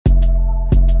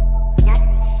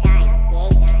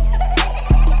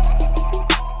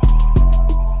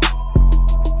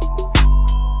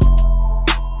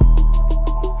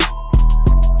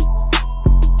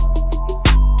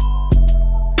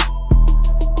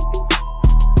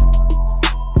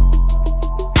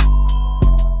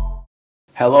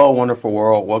Hello, wonderful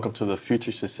world. Welcome to the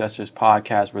Future Successors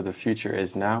podcast where the future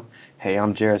is now. Hey,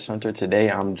 I'm Jared Hunter.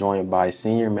 Today I'm joined by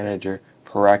Senior Manager,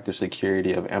 Proactive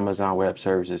Security of Amazon Web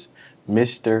Services,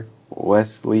 Mr.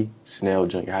 Wesley Snell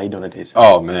Jr. How you doing today, sir?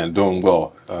 Oh, man, doing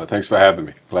well. Thanks for having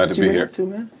me. Glad What to you be been here. up to,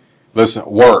 man? Listen,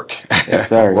 work. Yes,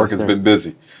 sir. Work yes, has sir. been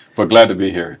busy, but glad to be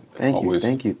here. Thank you. Always.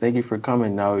 Thank you for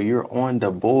coming. Now, you're on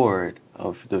the board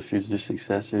of the Future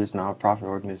Successors nonprofit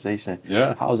organization.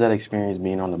 Yeah. How's that experience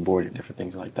being on the board and different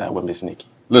things like that with Miss Nikki?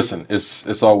 Listen,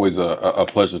 it's always a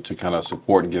pleasure to kind of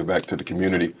support and give back to the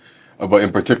community. But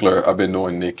in particular, I've been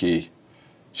knowing Nikki,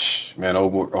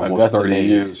 over almost Augusta 30 days.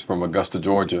 years from Augusta,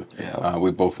 Georgia. Yeah.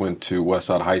 We both went to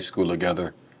Westside High School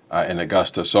together in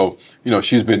Augusta. So,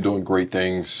 she's been doing great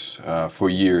things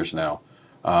for years now.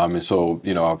 And so,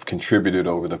 I've contributed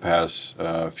over the past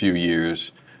few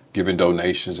years, giving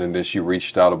donations, and then she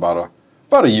reached out about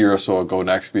a year or so ago and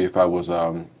asked me if I was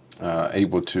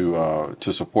able to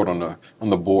support on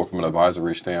the board from an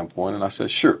advisory standpoint, and I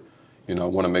said sure. I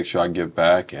want to make sure I give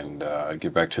back and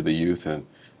give back to the youth and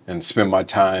spend my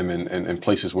time in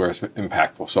places where it's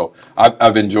impactful. So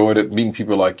I've enjoyed it, meeting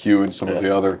people like you and some of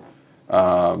the other.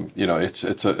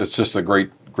 It's just a great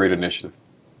initiative.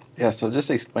 Yeah, so just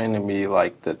explain to me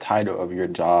like the title of your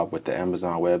job with the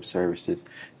Amazon Web Services,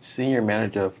 Senior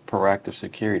Manager of Proactive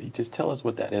Security. Just tell us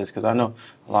what that is, because I know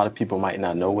a lot of people might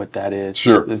not know what that is.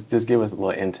 Sure. Just give us a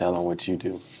little intel on what you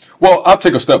do. Well, I'll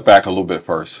take a step back a little bit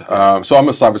first. So I'm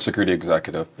a cybersecurity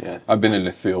executive. Yes. I've been in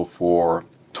the field for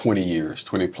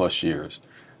 20 plus years.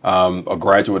 A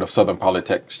graduate of Southern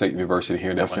Polytechnic State University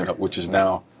here in Atlanta, which is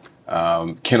now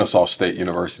Kennesaw State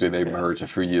University. They merged a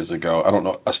few years ago. I don't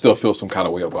know. I still feel some kind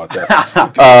of way about that.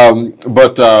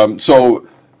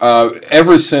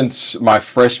 Ever since my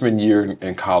freshman year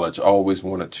in college, I always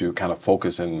wanted to kind of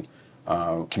focus in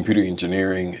computer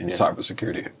engineering and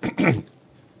cybersecurity.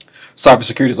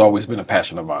 Cybersecurity has always been a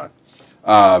passion of mine.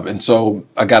 And so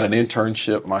I got an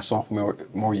internship my sophomore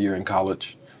year in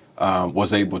college,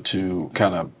 was able to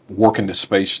kind of work in this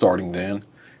space starting then.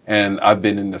 And I've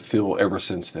been in the field ever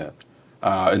since then.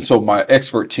 And so my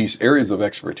areas of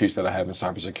expertise that I have in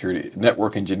cybersecurity,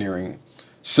 network engineering,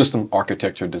 system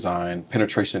architecture design,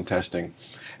 penetration testing.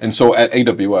 And so at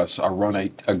AWS, I run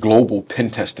a global pen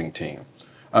testing team.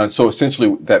 So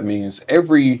essentially that means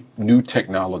every new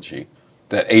technology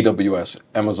that AWS,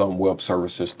 Amazon Web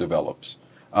Services, develops,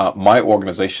 my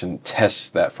organization tests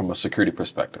that from a security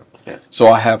perspective. Yes. So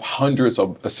I have hundreds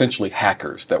of essentially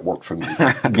hackers that work for me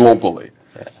globally.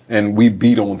 And we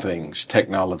beat on things,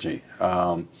 technology,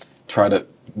 try to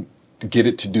get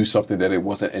it to do something that it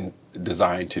wasn't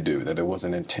designed to do, that it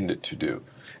wasn't intended to do.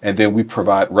 And then we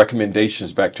provide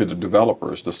recommendations back to the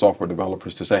developers, the software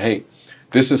developers, to say, hey,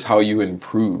 this is how you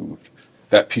improve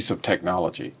that piece of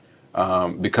technology.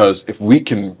 Because if we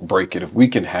can break it, if we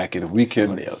can hack it, if we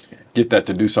can get that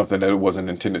to do something that it wasn't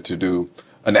intended to do,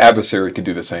 an adversary can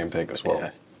do the same thing as well.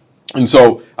 Yes. And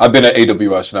so I've been at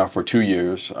AWS now for 2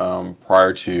 years.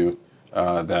 Prior to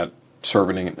that,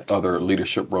 serving in other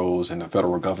leadership roles in the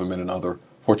federal government and other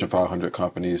Fortune 500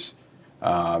 companies.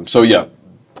 AWS,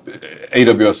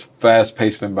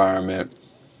 fast-paced environment.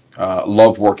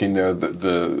 Love working there.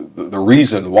 The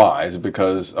reason why is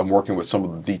because I'm working with some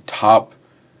of the top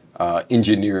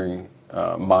engineering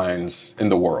minds in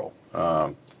the world.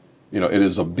 It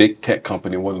is a big tech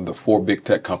company, one of the 4 big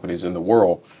tech companies in the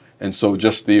world. And so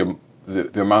just the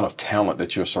amount of talent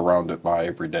that you're surrounded by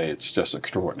every day, it's just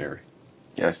extraordinary.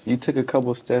 Yes, you took a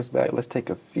couple steps back. Let's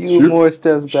take a few more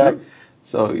steps back. Sure.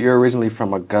 So you're originally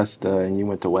from Augusta and you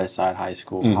went to Westside High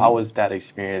School. Mm-hmm. How was that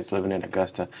experience living in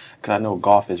Augusta? Because I know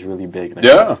golf is really big in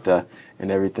Augusta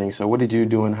and everything. So what did you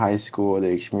do in high school, the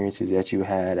experiences that you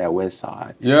had at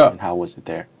Westside? Yeah. And how was it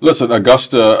there? Listen,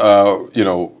 Augusta,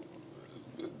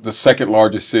 the second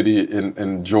largest city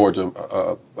in Georgia,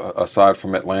 aside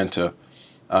from Atlanta.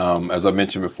 As I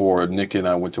mentioned before, Nick and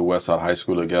I went to Westside High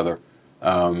School together.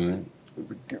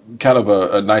 Kind of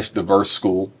a nice, diverse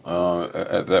school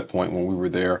at that point when we were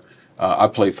there. I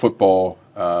played football,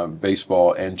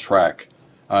 baseball, and track.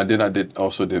 Then I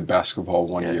also did basketball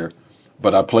one year.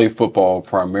 But I played football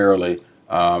primarily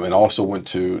and also went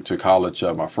to college.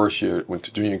 My first year, went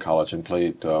to junior college and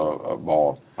played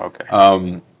ball.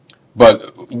 Okay.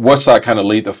 But Westside kind of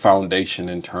laid the foundation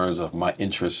in terms of my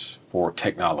interest for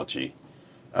technology.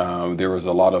 There was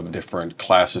a lot of different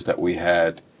classes that we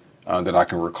had that I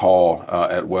can recall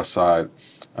at Westside,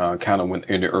 kind of when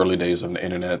in the early days of the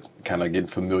internet, kind of getting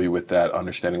familiar with that,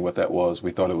 understanding what that was.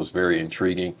 We thought it was very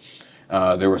intriguing.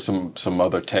 There were some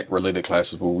other tech-related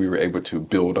classes where we were able to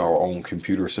build our own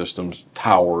computer systems,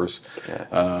 towers.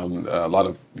 Yes. A lot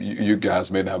of you guys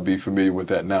may not be familiar with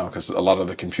that now because a lot of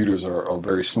the computers are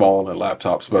very small and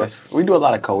laptops. But Yes. We do a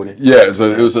lot of coding. yeah, so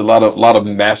it was a lot of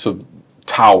massive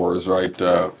towers, right?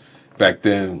 Yes. Back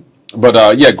then.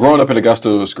 But yeah, growing up in Augusta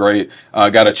was great. I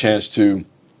got a chance to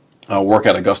work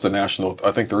at Augusta National,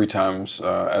 I think 3 times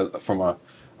from an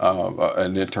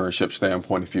internship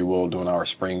standpoint, if you will, during our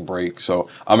spring break. So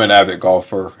I'm an avid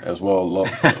golfer as well. Love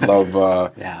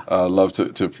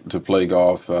to play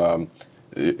golf.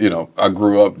 You know, I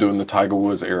grew up during the Tiger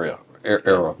Woods era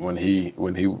when he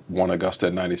won Augusta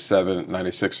in 97,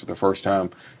 96 for the first time.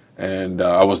 And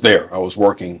I was there. I was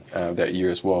working that year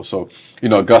as well. So, you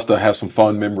know, Augusta has some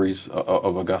fond memories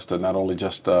of Augusta, not only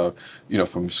just, you know,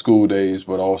 from school days,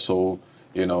 but also,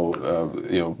 you know,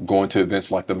 going to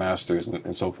events like the Masters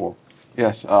and so forth.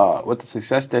 Yes. With the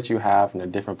success that you have and the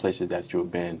different places that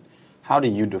you've been, how do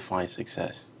you define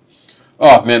success?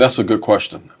 Oh, man, that's a good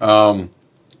question.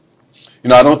 You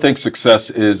know, I don't think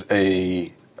success is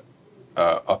a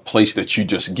place that you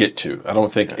just get to. I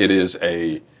don't think it is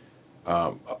a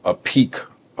peak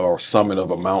or summit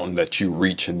of a mountain that you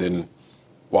reach and then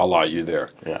voila, you're there.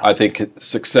 Yeah. I think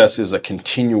success is a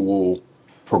continual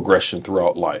progression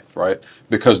throughout life, right?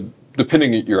 Because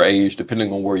depending on your age,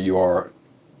 depending on where you are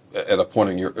at a point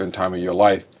in time in your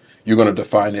life, you're going to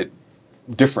define it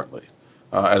differently.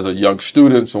 As a young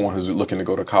student, someone who's looking to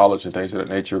go to college and things of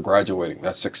that nature, graduating,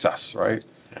 that's success, right?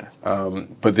 Yes.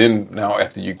 But then now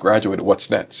after you graduate, what's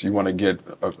next? You want to get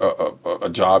a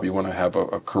job, you want to have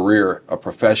a career, a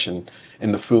profession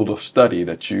in the field of study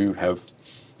that you have,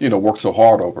 you know, worked so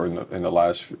hard over in the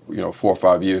last, you know, 4 or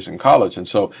 5 years in college. And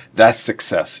so that's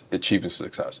success, achieving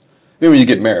success. Then when you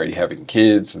get married, having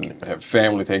kids and have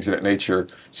family, things of that nature,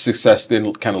 success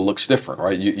then kind of looks different,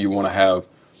 right? You want to have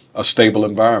a stable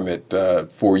environment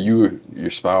for you, your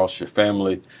spouse, your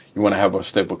family. You want to have a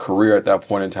stable career at that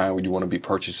point in time where you want to be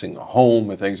purchasing a home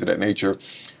and things of that nature,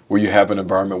 where you have an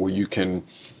environment where you can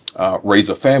raise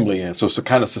a family in. So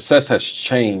kind of success has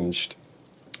changed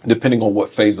depending on what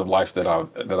phase of life that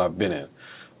I've been in.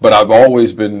 But I've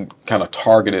always been kind of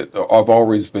targeted, or I've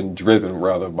always been driven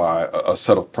rather by a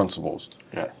set of principles.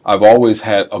 Yes. I've always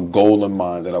had a goal in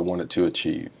mind that I wanted to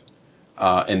achieve.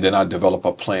 And then I develop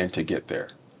a plan to get there.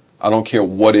 I don't care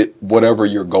whatever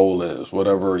your goal is,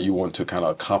 whatever you want to kind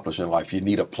of accomplish in life, you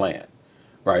need a plan,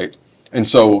 right? And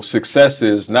so success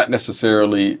is not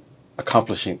necessarily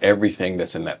accomplishing everything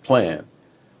that's in that plan,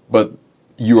 but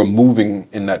you are moving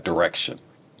in that direction,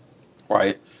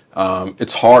 right?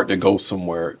 It's hard to go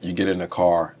somewhere, you get in a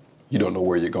car, you don't know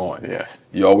where you're going. Yes.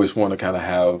 You always want to kind of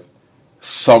have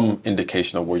some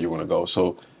indication of where you want to go.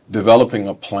 So developing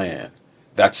a plan,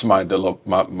 that's my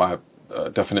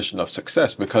definition of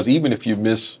success, because even if you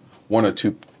miss 1 or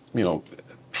 2, you know,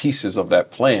 pieces of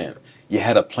that plan, you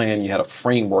had a plan, you had a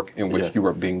framework in which you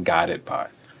were being guided by,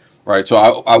 right? So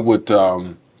I would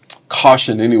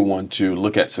caution anyone to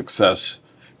look at success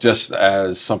just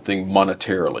as something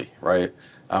monetarily, right?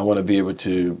 I want to be able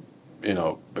to, you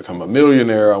know, become a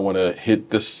millionaire. I want to hit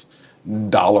this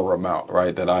dollar amount,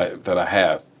 right? That I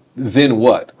have. Then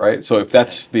what, right? So if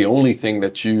that's the only thing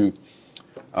that you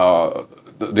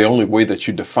the only way that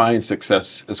you define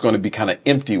success is going to be kind of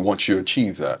empty once you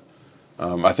achieve that.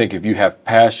 I think if you have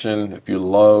passion, if you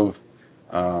love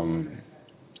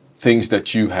things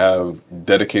that you have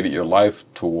dedicated your life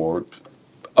toward,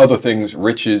 other things,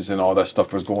 riches and all that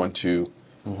stuff is going to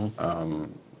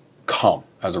come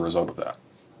as a result of that.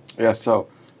 Yeah, so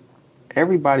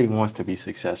everybody wants to be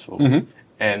successful.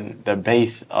 And the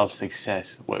base of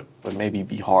success would maybe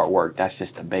be hard work. That's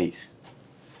just the base.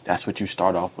 That's what you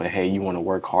start off with. Hey, you want to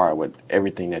work hard with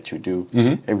everything that you do,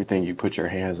 everything you put your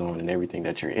hands on and everything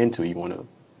that you're into, you want to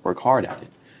work hard at it.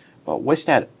 But what's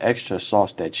that extra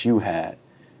sauce that you had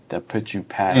that put you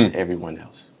past everyone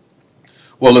else?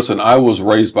 Well, listen, I was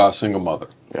raised by a single mother.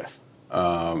 Yes.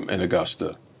 In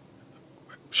Augusta.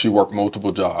 She worked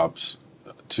multiple jobs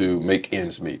to make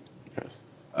ends meet. Yes.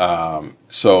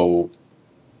 So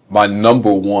my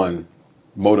number one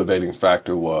motivating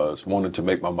factor was wanting to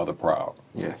make my mother proud.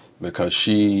 Yes. Because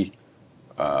she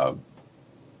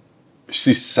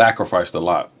sacrificed a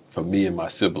lot for me and my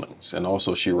siblings, and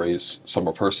also she raised some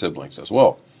of her siblings as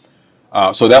well.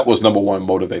 So that was number one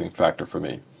motivating factor for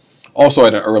me. Also,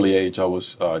 at an early age, I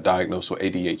was diagnosed with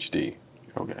ADHD.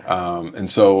 Okay. And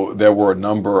so there were a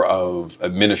number of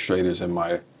administrators in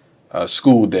my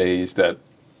school days that,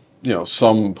 you know,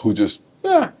 some who just,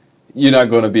 you're not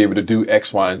going to be able to do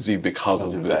X, Y, and Z because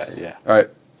of this. That, yeah. Right?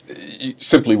 You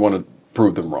simply want to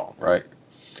prove them wrong, right?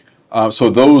 So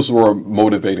those were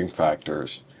motivating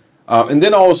factors. And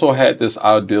then I also had this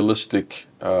idealistic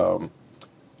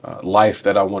life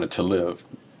that I wanted to live.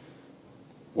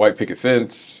 White picket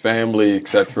fence, family,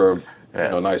 etc.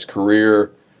 Nice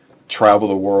career, travel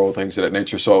the world, things of that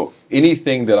nature. So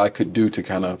anything that I could do to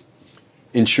kind of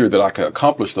ensure that I could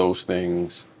accomplish those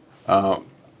things,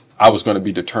 I was going to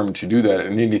be determined to do that.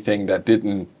 And anything that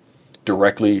didn't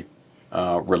directly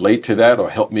relate to that or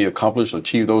help me accomplish,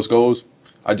 achieve those goals,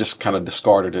 I just kind of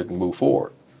discarded it and moved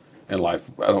forward in life.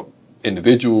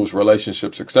 Individuals,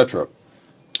 relationships, etc.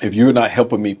 If you're not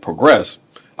helping me progress,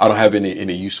 I don't have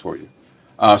any use for you.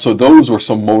 So those were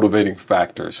some motivating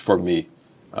factors for me,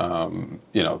 from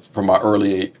my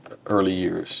early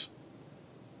years.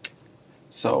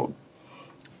 So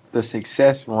the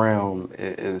success realm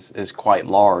is quite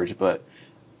large, but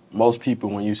most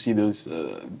people, when you see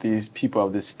these people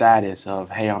of this status of,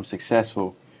 hey, I'm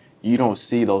successful, you don't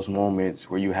see those moments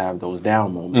where you have those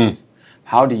down moments.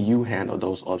 How do you handle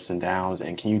those ups and downs?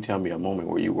 And can you tell me a moment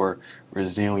where you were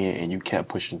resilient and you kept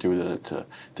pushing through to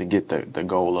get the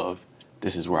goal of,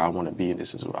 this is where I want to be and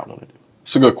this is what I want to do?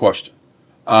 It's a good question.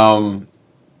 Number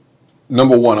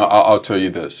one, I'll tell you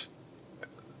this.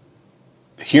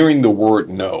 Hearing the word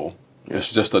no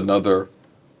is just another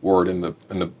word in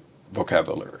the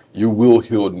vocabulary. You will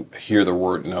hear the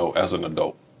word no as an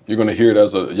adult. You're going to hear it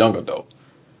as a young adult.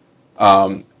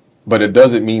 But it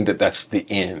doesn't mean that that's the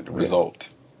end result.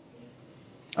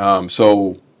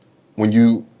 So when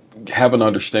you have an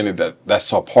understanding that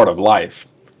that's a part of life,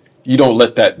 you don't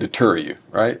let that deter you,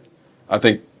 right? I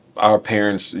think our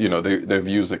parents, they've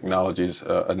used analogies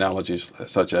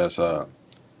such as,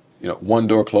 one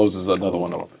door closes, another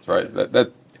one opens, right?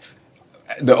 That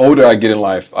the older I get in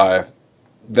life,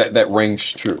 that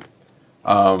rings true.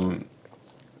 I've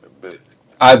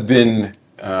been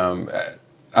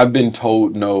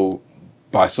told no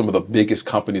by some of the biggest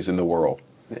companies in the world.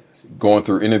 Yes. Going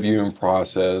through interviewing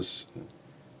process,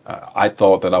 I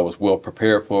thought that I was well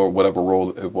prepared for whatever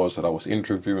role it was that I was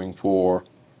interviewing for.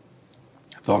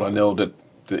 I thought I nailed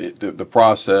the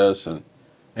process, and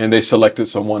they selected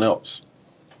someone else.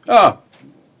 The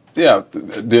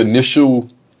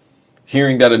initial,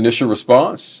 hearing that initial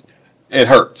response, it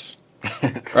hurts,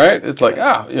 right? It's like,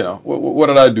 what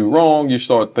did I do wrong? You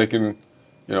start thinking,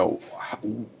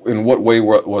 in what way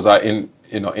was I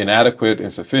inadequate,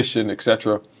 insufficient,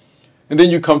 etc. And then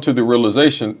you come to the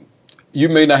realization, you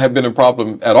may not have been a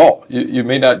problem at all. You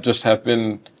may not just have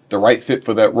been the right fit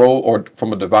for that role, or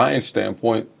from a divine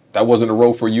standpoint, that wasn't a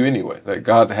role for you anyway, that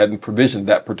God hadn't provisioned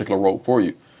that particular role for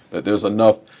you, that there's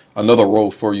another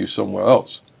role for you somewhere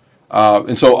else.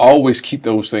 And so always keep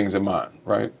those things in mind,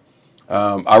 right?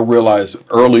 I realized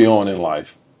early on in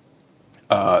life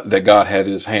that God had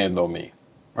his hand on me,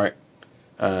 right?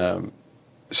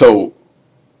 So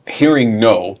hearing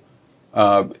no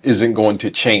isn't going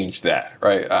to change that,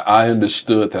 right? I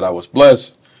understood that I was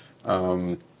blessed.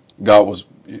 God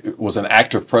was an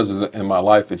active presence in my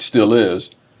life. It still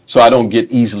is. So I don't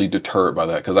get easily deterred by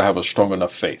that because I have a strong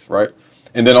enough faith, right?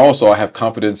 And then also I have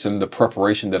confidence in the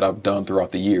preparation that I've done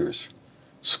throughout the years,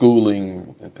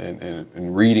 schooling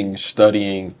and reading,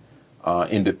 studying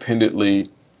independently.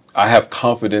 I have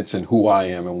confidence in who I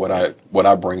am and what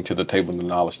I bring to the table and the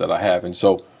knowledge that I have. And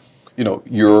so,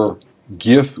 your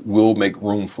gift will make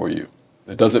room for you.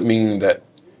 It doesn't mean that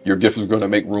your gift is going to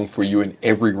make room for you in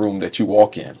every room that you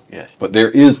walk in. Yes. But there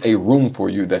is a room for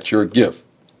you that your gift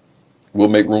will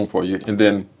make room for you, and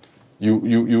then you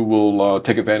will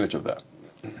take advantage of that.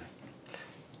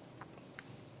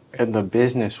 In the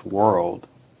business world,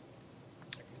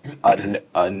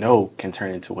 a no can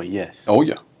turn into a yes. Oh,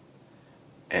 yeah.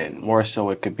 And more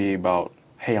so, it could be about,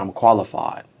 hey, I'm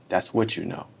qualified. That's what you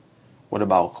know. What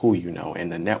about who you know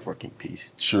and the networking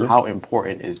piece? Sure. How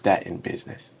important is that in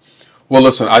business? Well,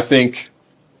 listen, I think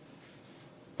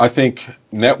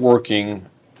networking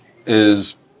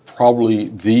is probably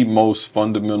the most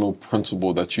fundamental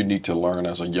principle that you need to learn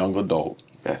as a young adult.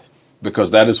 Yes.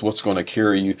 Because that is what's going to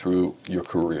carry you through your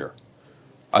career.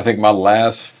 I think my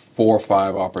last 4 or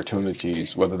 5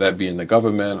 opportunities, whether that be in the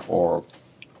government or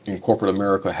in corporate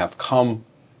America, have come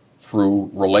through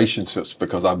relationships,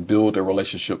 because I built a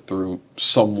relationship through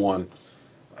someone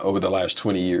over the last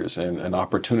 20 years, and an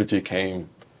opportunity came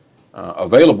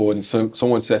available, and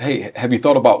someone said, hey, have you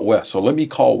thought about Wes? So let me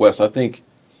call Wes. I think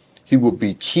he would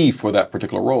be key for that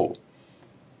particular role.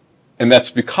 And that's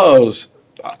because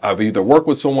I've either worked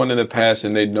with someone in the past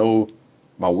and they know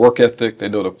my work ethic, they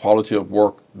know the quality of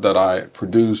work that I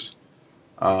produce,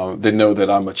 they know that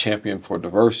I'm a champion for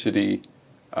diversity.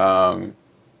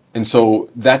 And so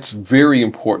that's very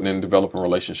important in developing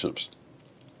relationships.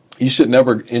 You should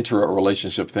never enter a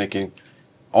relationship thinking,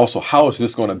 also, how is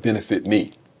this going to benefit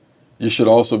me? you should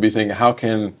also be thinking, how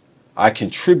can I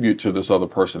contribute to this other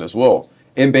person as well?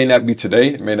 It may not be today,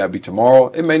 it may not be tomorrow,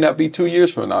 it may not be 2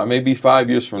 years from now, it may be 5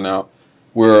 years from now,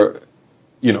 where,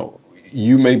 you know,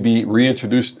 you may be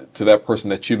reintroduced to that person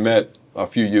that you met a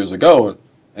few years ago,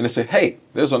 and they say, hey,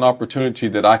 there's an opportunity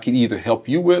that I could either help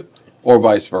you with or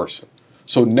vice versa.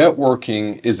 So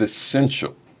networking is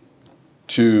essential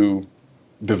to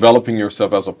developing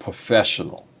yourself as a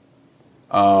professional,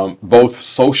 both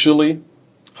socially,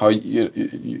 how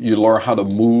you learn how to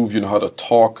move, you know how to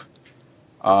talk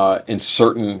in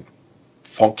certain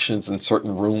functions, in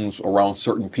certain rooms, around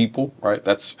certain people, right?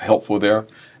 That's helpful there.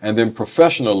 And then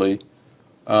professionally,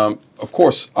 of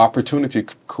course,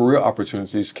 career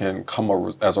opportunities can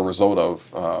come as a result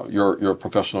of your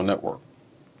professional network.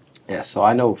 Yeah, so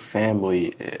I know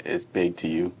family is big to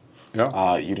you.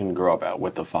 Yeah. You didn't grow up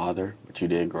with a father, but you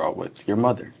did grow up with your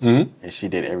mother, Mm-hmm. and she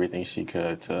did everything she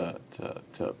could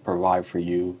to provide for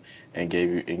you and give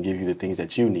you the things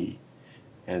that you need.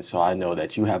 And so I know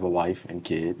that you have a wife and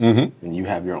kids, Mm-hmm. and you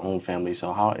have your own family.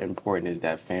 So how important is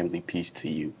that family piece to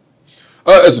you?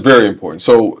 It's very important.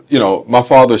 So, you know, my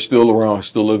father's still around,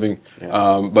 still living, Yes.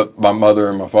 but my mother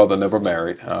and my father never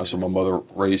married. So my mother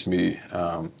raised me,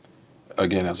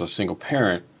 again, as a single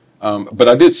parent. But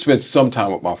I did spend some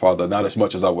time with my father, not as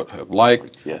much as I would have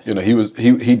liked. Yes. You know,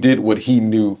 he did what he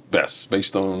knew best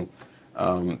based on,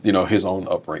 you know, his own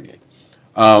upbringing.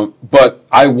 But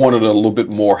I wanted a little bit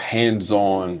more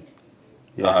hands-on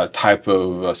type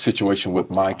of situation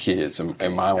with my kids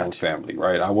and my own family,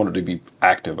 right? I wanted to be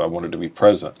active. I wanted to be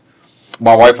present.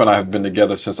 My wife and I have been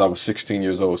together since I was 16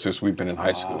 years old, since we've been in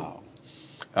high school.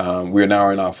 We're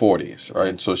now in our 40s,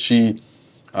 right? So she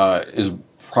is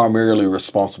primarily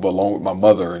responsible, along with my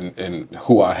mother, and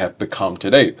who I have become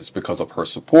today. It's because of her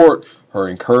support, her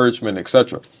encouragement,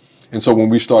 etc. And so when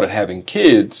we started having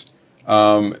kids,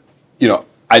 you know,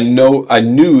 I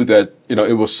knew that, you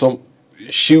know,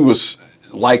 she was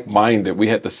like-minded. We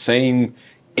had the same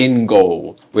end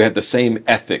goal. We had the same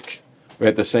ethic. We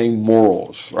had the same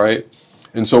morals, right?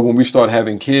 And so when we start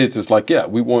having kids, it's like, yeah,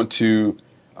 we want to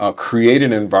create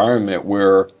an environment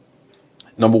where,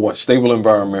 number one, stable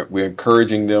environment. We're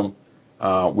encouraging them.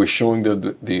 We're showing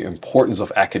them the importance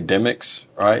of academics,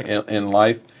 right, in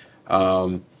life.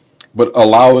 But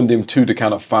allowing them to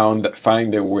kind of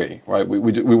find their way, right? We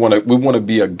want to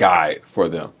be a guide for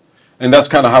them, and that's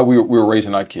kind of how we're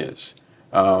raising our kids.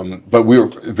 But we're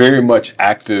very much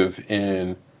active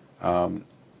in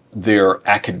their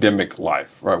academic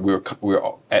life, right? We're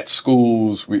at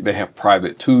schools. They have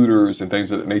private tutors and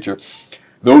things of that nature.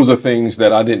 Those are things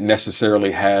that I didn't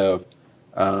necessarily have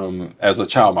as a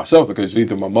child myself, because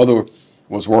either my mother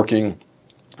was working,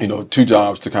 you know, 2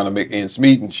 jobs to kind of make ends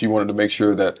meet, and she wanted to make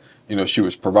sure that, you know, she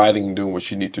was providing and doing what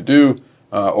she needed to do,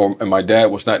 and my dad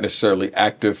was not necessarily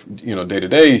active, you know, day to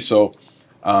day. So,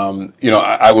 you know,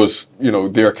 I was, you know,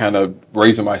 there kind of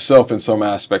raising myself in some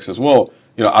aspects as well.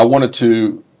 You know, I wanted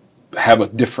to have a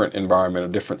different environment, a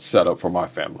different setup for my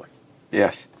family.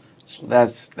 Yes. So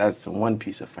that's one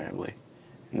piece of family.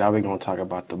 Now we're going to talk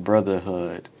about the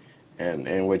brotherhood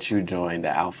and what you joined, the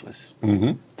Alphas.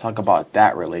 Mm-hmm. Talk about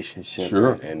that relationship.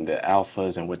 Sure. And the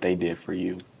Alphas and what they did for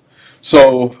you.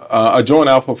 So I joined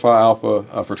Alpha Phi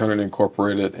Alpha Fraternity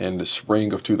Incorporated in the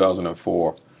spring of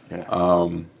 2004. Yes.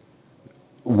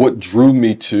 What drew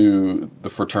me to the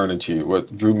fraternity,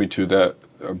 what drew me to that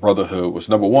brotherhood was,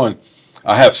 number one,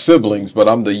 I have siblings, but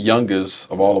I'm the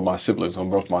youngest of all of my siblings on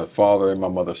both my father and my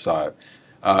mother's side.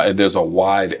 And there's a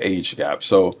wide age gap.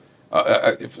 So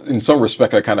in some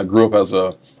respect, I kind of grew up as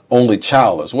a only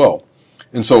child as well.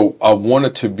 And so I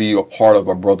wanted to be a part of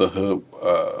a brotherhood,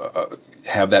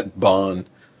 have that bond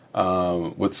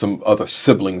with some other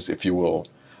siblings, if you will.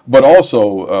 But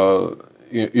also,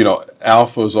 you know,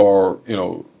 alphas are, you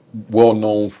know, well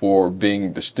known for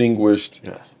being distinguished,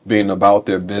 Yes. being about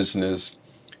their business,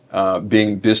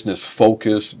 being business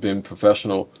focused, being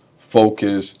professional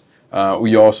focused.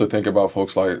 We also think about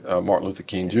folks like Martin Luther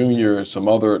King Jr. and some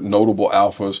other notable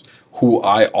alphas who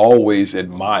I always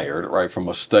admired, right, from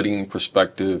a studying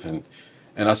perspective.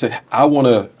 And I said, I want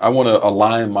to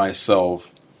align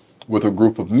myself with a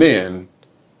group of men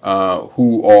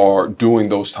who are doing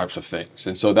those types of things.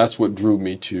 And so that's what drew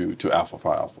me to Alpha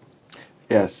Phi Alpha.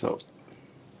 Yeah, so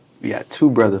we got 2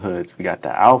 brotherhoods. We got the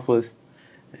Alphas,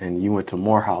 and you went to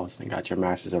Morehouse and got your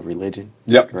Master's of Religion.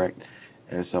 Yep. Correct?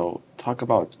 And so talk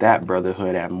about that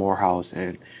brotherhood at Morehouse.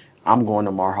 And I'm going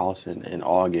to Morehouse in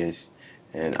August,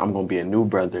 and I'm going to be a new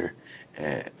brother.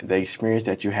 And the experience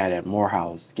that you had at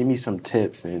Morehouse, give me some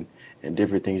tips and and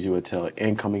different things you would tell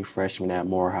incoming freshmen at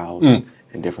Morehouse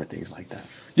and different things like that?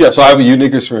 Yeah, so I have a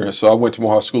unique experience. So I went to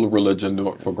Morehouse School of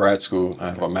Religion for grad school. I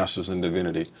have a master's in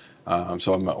divinity.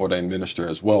 So I'm an ordained minister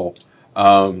as well.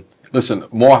 Listen,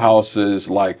 Morehouse is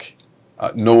like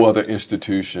no other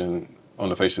institution on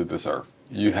the face of this earth.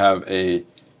 You have a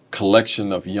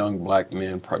collection of young black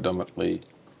men predominantly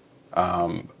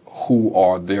who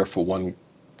are there for one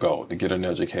goal, to get an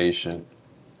education.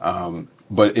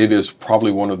 But it is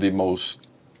probably one of the most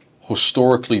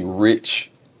historically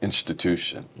rich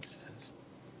institutions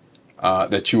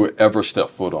that you would ever step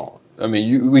foot on. I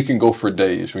mean, we can go for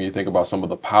days when you think about some of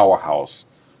the powerhouse,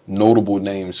 notable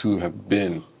names who have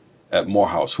been at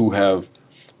Morehouse, who have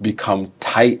become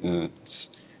titans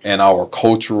in our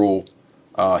cultural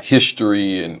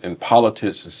history and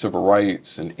politics and civil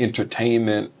rights and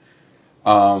entertainment.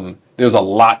 There's a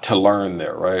lot to learn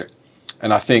there, right?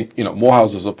 And I think,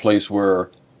 Morehouse is a place where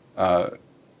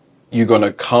you're going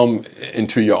to come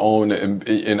into your own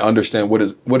and understand what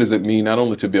does it mean not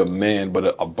only to be a man,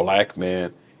 but a black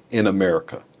man in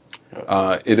America.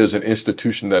 It is an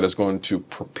institution that is going to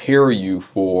prepare you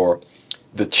for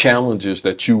the challenges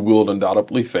that you will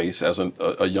undoubtedly face as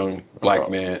a young black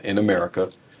man in America,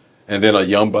 and then a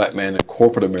young black man in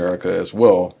corporate America as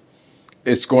well.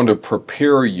 It's going to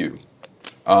prepare you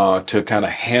to kind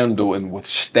of handle and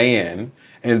withstand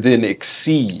and then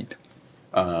exceed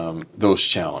those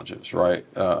challenges, right,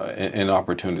 and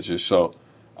opportunities. So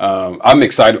I'm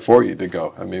excited for you to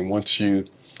go. I mean, once you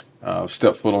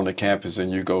step foot on the campus and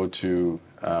you go to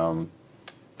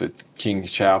the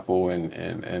King's Chapel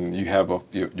and you have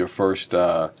your first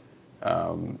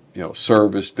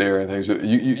service there and things,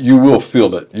 you will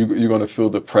feel it. You're going to feel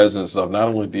the presence of not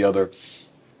only the other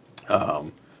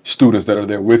students that are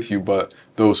there with you, but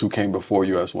those who came before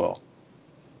you as well.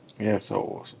 Yeah,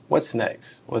 so what's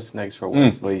next? What's next for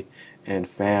Wesley and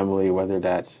family, whether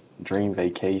that's dream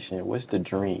vacation? What's the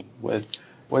dream? What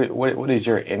is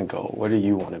your end goal? What do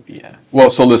you want to be at?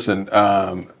 Well, so listen,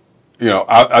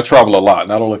 I travel a lot,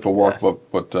 not only for work, yes,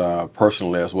 but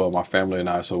personally as well, my family and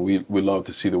I. So we love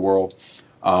to see the world,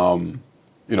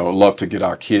 love to get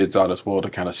our kids out as well to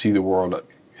kind of see the world,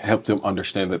 help them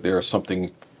understand that there is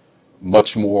something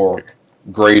much more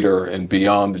greater and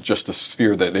beyond just the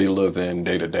sphere that they live in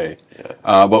day to day.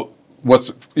 But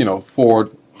what's,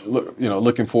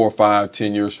 looking 4, 5,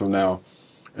 10 years from now,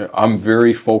 I'm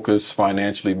very focused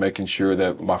financially, making sure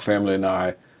that my family and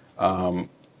I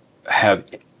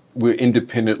we're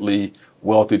independently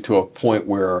wealthy to a point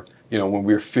where, when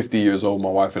we're 50 years old, my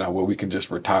wife and I, where we can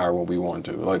just retire when we want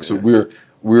to. So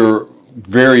we're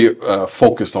very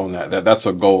focused on that. That's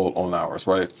a goal on ours,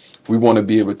 right? We want to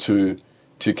be able to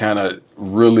kind of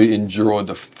really enjoy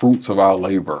the fruits of our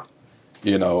labor,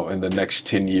 in the next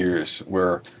 10 years,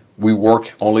 where we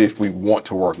work only if we want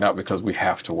to work, not because we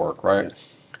have to work, right?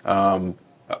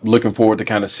 Looking forward to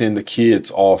kind of seeing the kids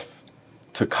off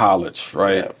to college,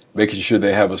 right? Yeah. Making sure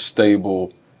they have a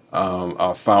stable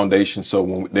foundation, so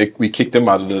when we kick them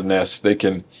out of the nest,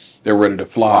 they're ready to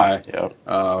fly.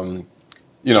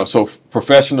 Yeah. So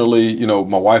professionally,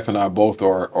 my wife and I both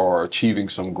are achieving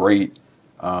some great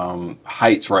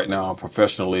heights right now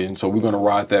professionally, and so we're going to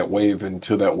ride that wave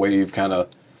until that wave kind of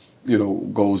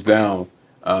goes down.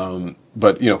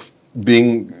 But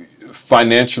being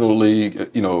financially,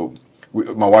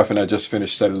 my wife and I just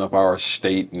finished setting up our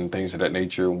estate and things of that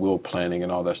nature, and will planning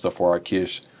and all that stuff for our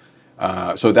kids.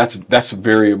 So that's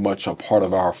very much a part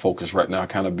of our focus right now,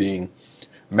 kind of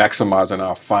maximizing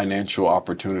our financial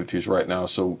opportunities right now.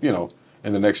 So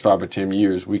in the next 5 or 10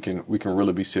 years, we can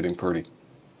really be sitting pretty.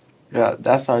 Yeah,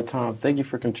 that's our time. Thank you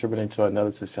for contributing to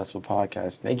another successful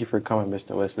podcast. Thank you for coming,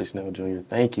 Mr. Wesley Snell Jr.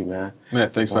 Thank you, man. Man,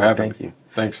 thanks for having me. Thank you.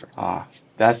 Thanks.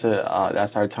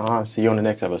 That's our time. See you on the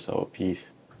next episode.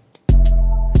 Peace.